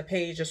we have the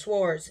Page of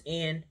Swords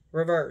in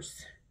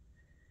reverse.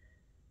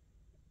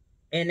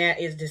 And that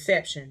is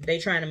deception. They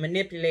trying to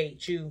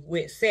manipulate you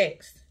with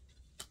sex.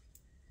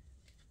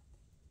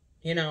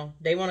 You know,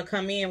 they want to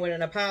come in with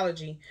an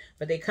apology,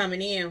 but they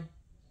coming in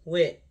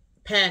with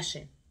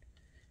passion.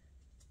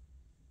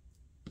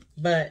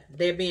 But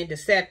they're being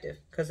deceptive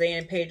because they're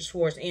in Page of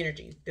Swords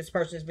energy. This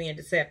person is being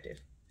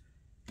deceptive.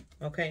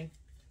 Okay?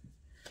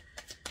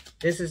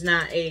 This is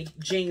not a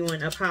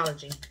genuine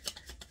apology.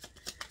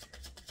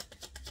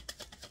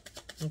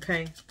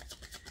 Okay.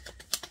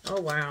 Oh,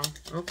 wow.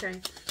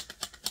 Okay.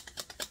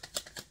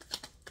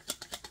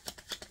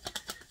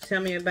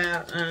 Tell me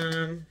about,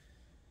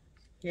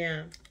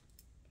 yeah.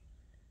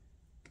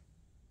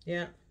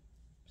 Yeah.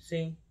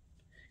 See?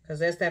 Because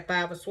that's that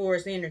 5 of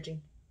Swords energy.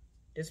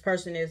 This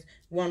person is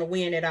want to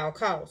win at all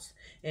costs.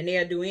 And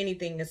they'll do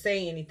anything to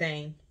say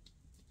anything.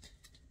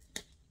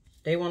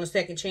 They want a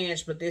second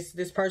chance, but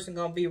this person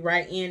going to be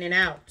right in and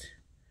out.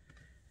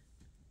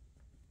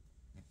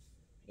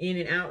 In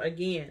and out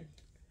again.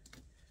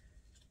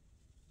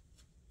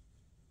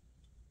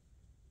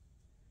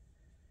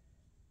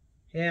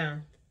 Yeah.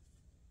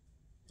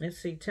 Let's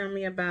see. Tell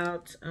me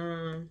about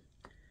tell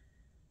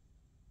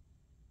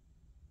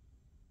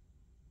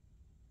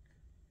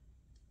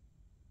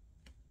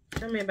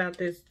me about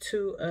this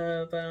 2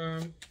 of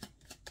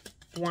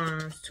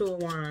Wands. 2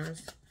 of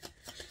Wands.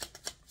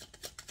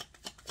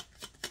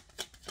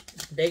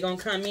 They gonna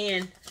come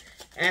in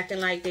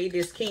acting like they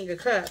this King of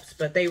Cups,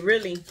 but they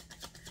really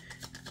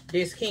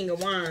this King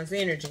of Wands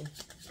energy.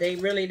 They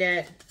really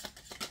that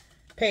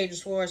Page of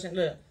Swords. And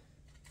look.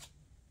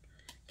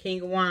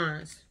 King of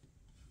Wands.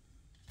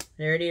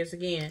 There it is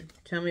again.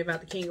 Tell me about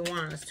the King of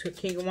Wands.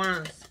 King of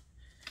Wands.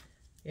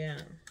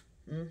 Yeah.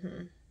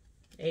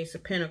 Ace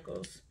of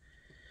Pentacles.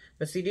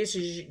 But see,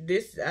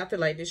 I feel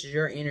like this is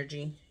your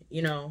energy,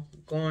 you know,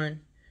 going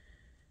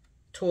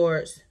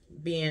towards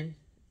being,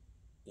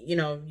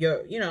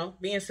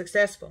 being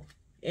successful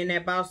in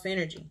that boss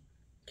energy.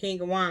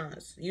 King of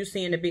Wands. You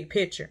seeing the big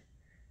picture.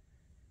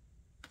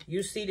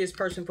 You see this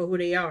person for who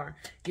they are.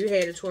 You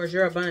headed towards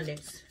your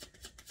abundance.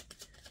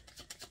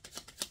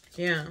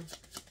 Yeah.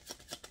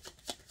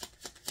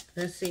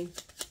 Let's see.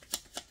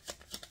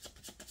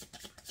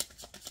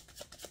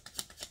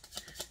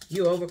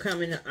 You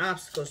overcoming the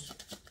obstacles.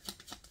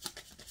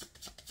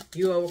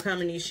 You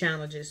overcoming these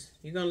challenges.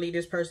 You're gonna lead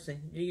this person.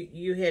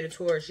 You headed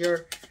towards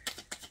your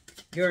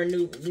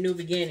new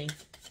beginning.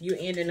 You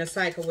ending a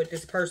cycle with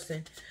this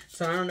person.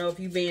 So I don't know if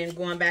you've been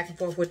going back and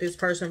forth with this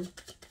person,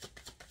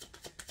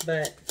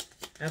 but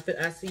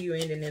I see you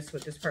ending this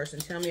with this person.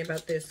 Tell me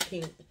about this,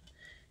 King.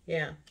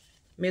 Yeah.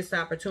 Missed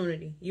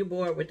opportunity. You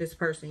bored with this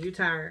person. You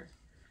tired.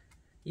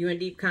 You in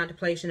deep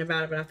contemplation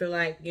about it, but I feel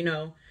like,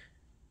 you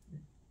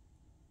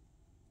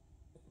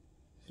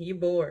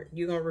bored.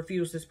 You're going to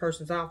refuse this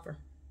person's offer.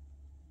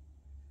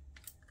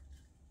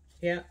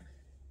 Yeah.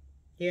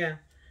 Yeah.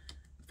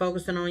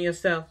 Focusing on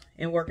yourself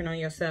and working on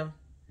yourself.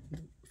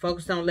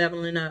 Focus on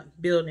leveling up,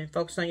 building.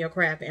 Focus on your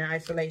craft and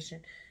isolation.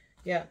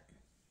 Yeah.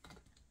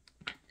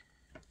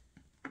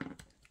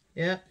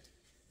 Yeah.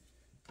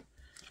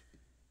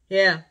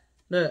 Yeah.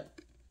 Look.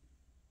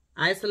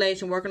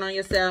 Isolation, working on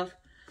yourself,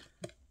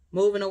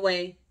 moving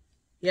away.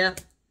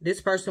 Yep.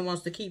 This person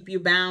wants to keep you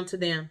bound to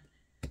them.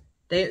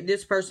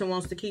 This person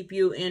wants to keep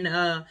you in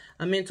a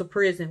mental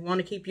prison, want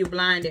to keep you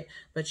blinded,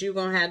 but you're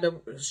going to have the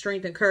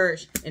strength and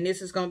courage, and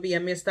this is going to be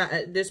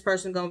this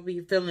person going to be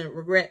feeling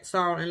regret,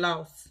 sorrow, and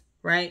loss,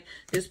 right?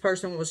 This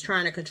person was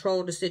trying to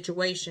control the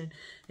situation,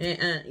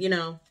 and,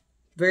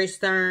 very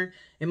stern,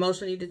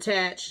 emotionally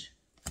detached.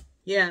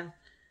 Yeah.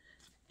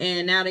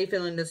 And now they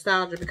feeling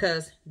nostalgia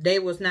because they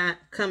was not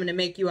coming to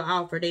make you an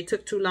offer. They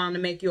took too long to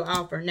make you an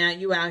offer. Now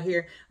you out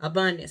here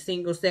abundant,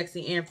 single,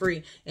 sexy, and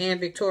free,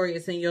 and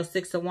victorious in your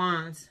 6 of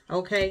Wands.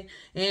 Okay?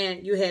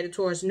 And you headed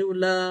towards new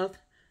love,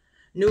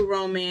 new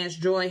romance,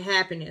 joy,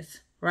 happiness.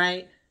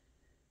 Right?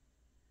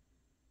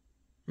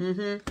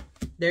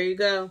 There you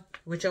go.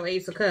 With your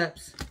Ace of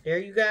Cups. There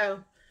you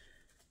go.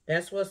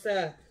 That's what's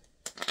up.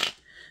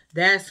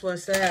 That's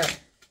what's up.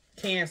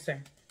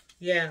 Cancer.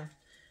 Yeah.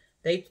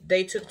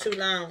 They took too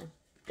long.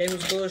 They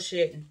was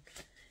bullshitting.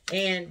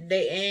 And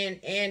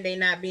they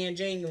not being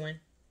genuine.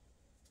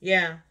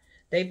 Yeah.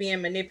 They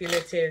being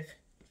manipulative.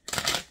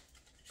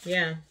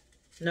 Yeah.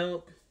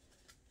 Nope.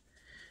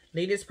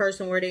 Leave this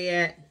person where they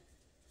at.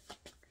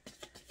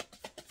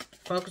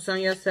 Focus on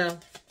yourself.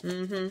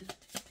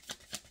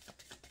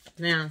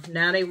 Now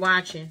they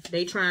watching.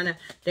 They trying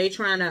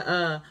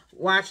to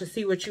watch and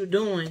see what you're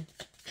doing.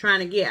 Trying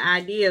to get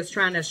ideas,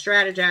 trying to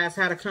strategize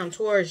how to come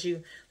towards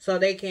you so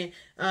they can,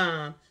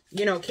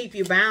 keep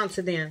you bound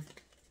to them.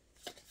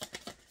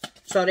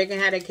 So they can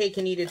have their cake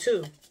and eat it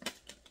too.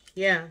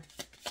 Yeah.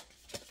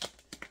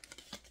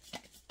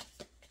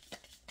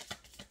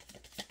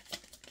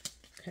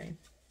 Okay.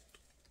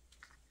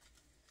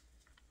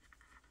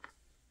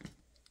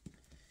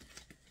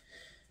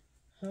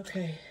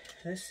 Okay,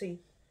 let's see.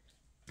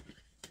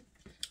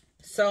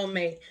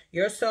 Soulmate.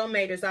 Your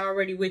soulmate is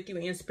already with you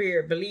in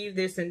spirit. Believe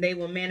this and they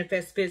will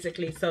manifest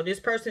physically. So this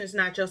person is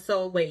not your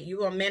soulmate. You're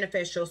going to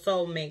manifest your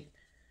soulmate.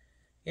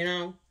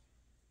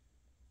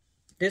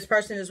 This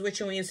person is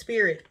with you in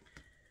spirit.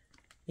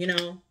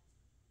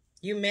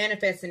 You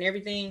manifesting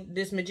everything.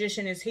 This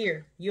magician is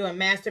here. You're a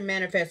master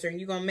manifester and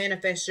you're going to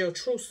manifest your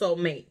true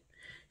soulmate.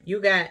 You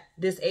got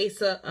this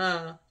Ace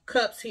of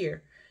Cups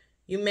here.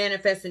 You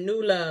manifesting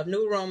new love,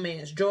 new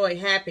romance, joy,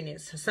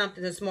 happiness,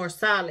 something that's more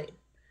solid.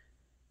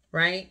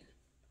 Right?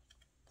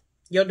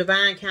 Your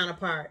divine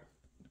counterpart.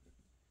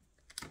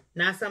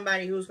 Not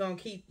somebody who's going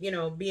to keep,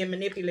 being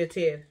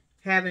manipulative.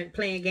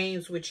 Playing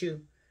games with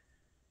you.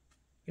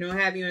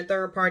 Have you in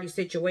third party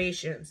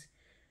situations.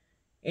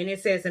 And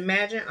it says,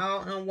 imagine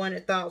all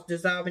unwanted thoughts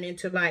dissolving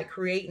into light,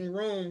 creating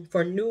room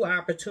for new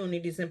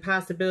opportunities and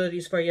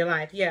possibilities for your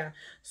life. Yeah.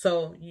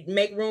 So you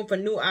make room for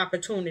new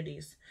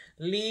opportunities.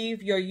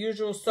 Leave your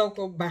usual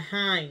circle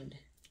behind.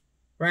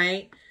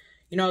 Right?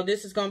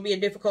 This is going to be a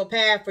difficult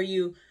path for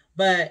you.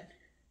 But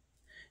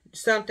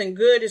something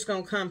good is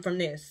going to come from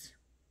this.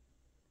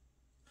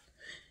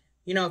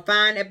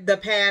 Find the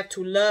path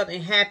to love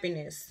and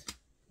happiness.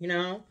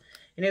 And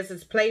this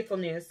is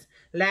playfulness.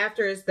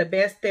 Laughter is the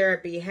best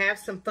therapy. Have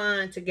some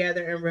fun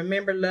together. And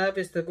remember, love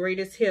is the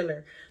greatest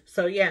healer.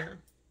 So, yeah.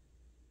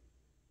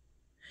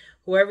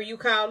 Whoever you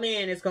call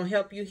in is going to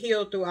help you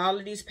heal through all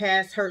of these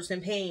past hurts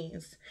and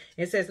pains.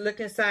 It says, look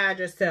inside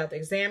yourself.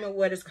 Examine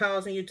what is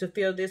causing you to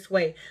feel this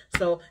way.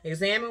 So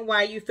examine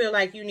why you feel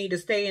like you need to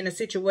stay in a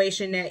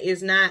situation that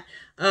is not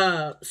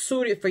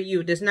suited for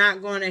you. That's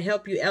not going to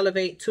help you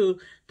elevate to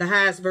the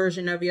highest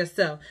version of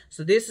yourself.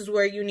 So this is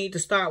where you need to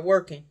start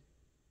working.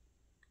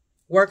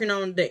 Working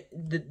on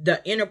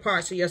the inner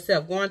parts of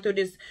yourself. Going through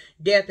this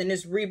death and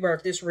this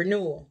rebirth, this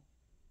renewal.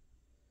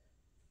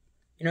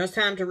 It's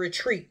time to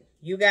retreat.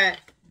 You got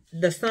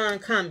the sun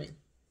coming.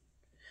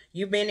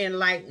 You've been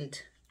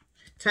enlightened.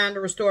 Time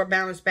to restore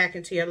balance back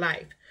into your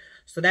life.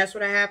 So that's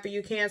what I have for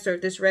you, Cancer.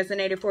 If this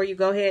resonated for you,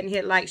 go ahead and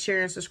hit like,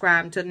 share, and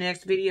subscribe. Until the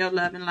next video,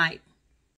 love and light.